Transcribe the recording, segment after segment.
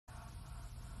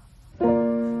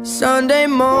Sunday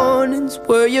mornings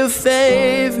were your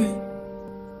favorite.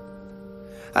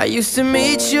 I used to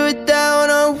meet you down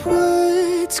on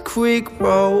Woods Creek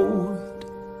Road.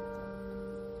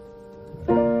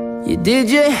 You did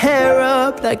your hair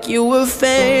up like you were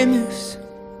famous,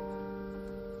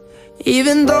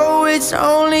 even though it's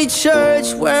only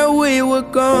church where we were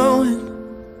going.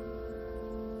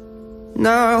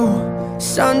 Now,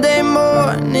 Sunday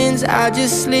mornings I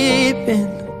just sleep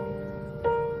in.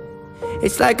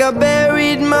 It's like I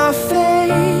buried my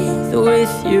faith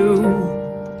with you.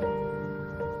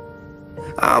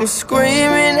 I'm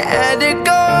screaming at the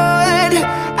God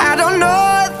I don't know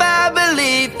if I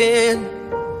believe in,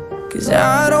 'cause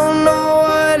I don't know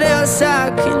what else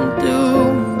I can do.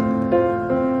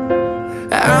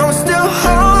 I'm still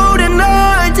holding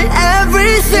on to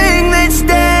everything that's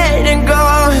dead and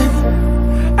gone.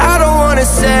 I don't wanna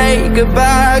say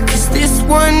goodbye, 'cause this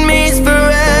one means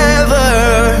forever.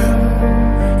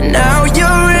 Now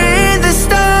you're in the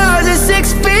stars, and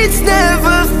 6 feet's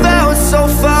never felt so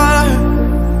far.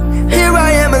 Here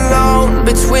I am alone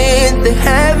between the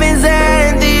heavens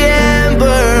and the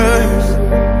embers.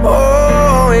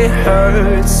 Oh, it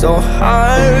hurts so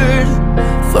hard.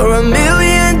 For a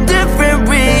million different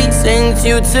reasons,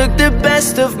 you took the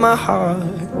best of my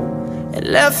heart and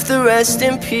left the rest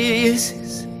in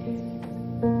pieces.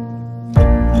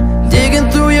 Digging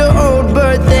through your old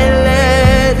birthday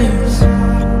letters,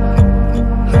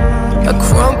 a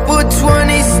crumpled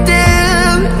 20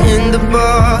 still in the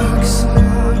box.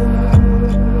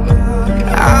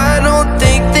 I don't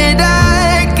think that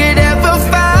I could ever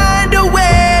find a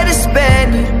way to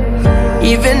spend it,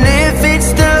 even if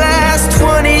it's the last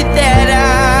 20 that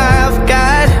I've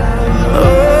got.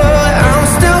 Oh, I'm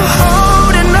still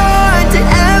holding on to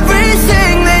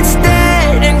everything that's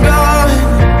dead and gone.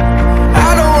 I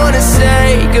don't wanna say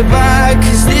goodbye,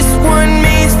 'cause this one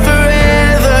means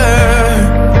forever.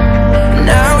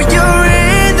 Now you're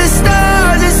in the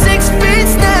stars, and 6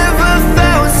 feet's never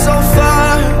felt so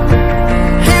far.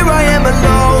 Here I am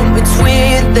alone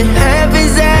between the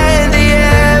heavens and the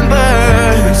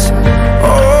embers.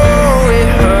 Oh, it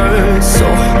hurts so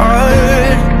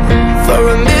hard. For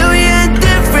a million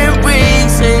different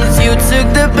reasons, you took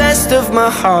the best of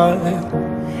my heart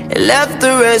and left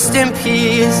the rest in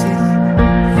pieces.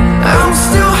 I'm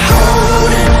still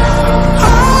holding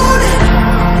on.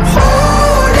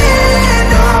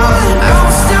 I'm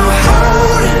still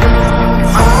holding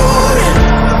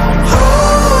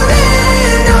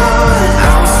on.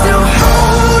 I'm still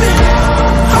holding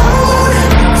on.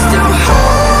 Still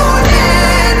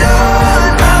holding on.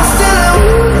 I'm still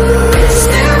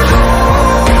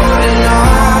holding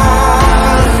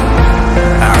on.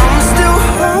 I'm still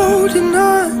holding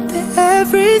on to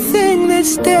everything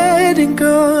that's dead and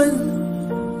gone.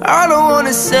 I don't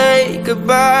wanna say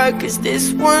goodbye, 'cause this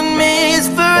one means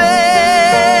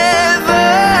forever.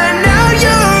 Now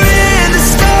you're in the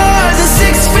stars, and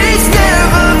 6 feet's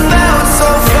never felt so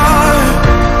far.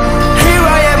 Here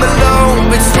I am alone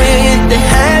between the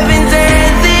heavens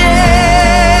and the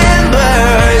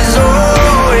embers.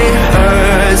 Oh, it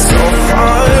hurts so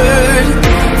hard.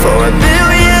 For a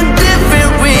billion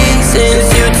different reasons,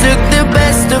 you took the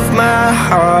best of my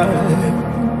heart,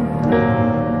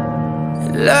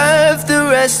 left the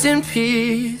rest in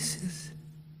peace.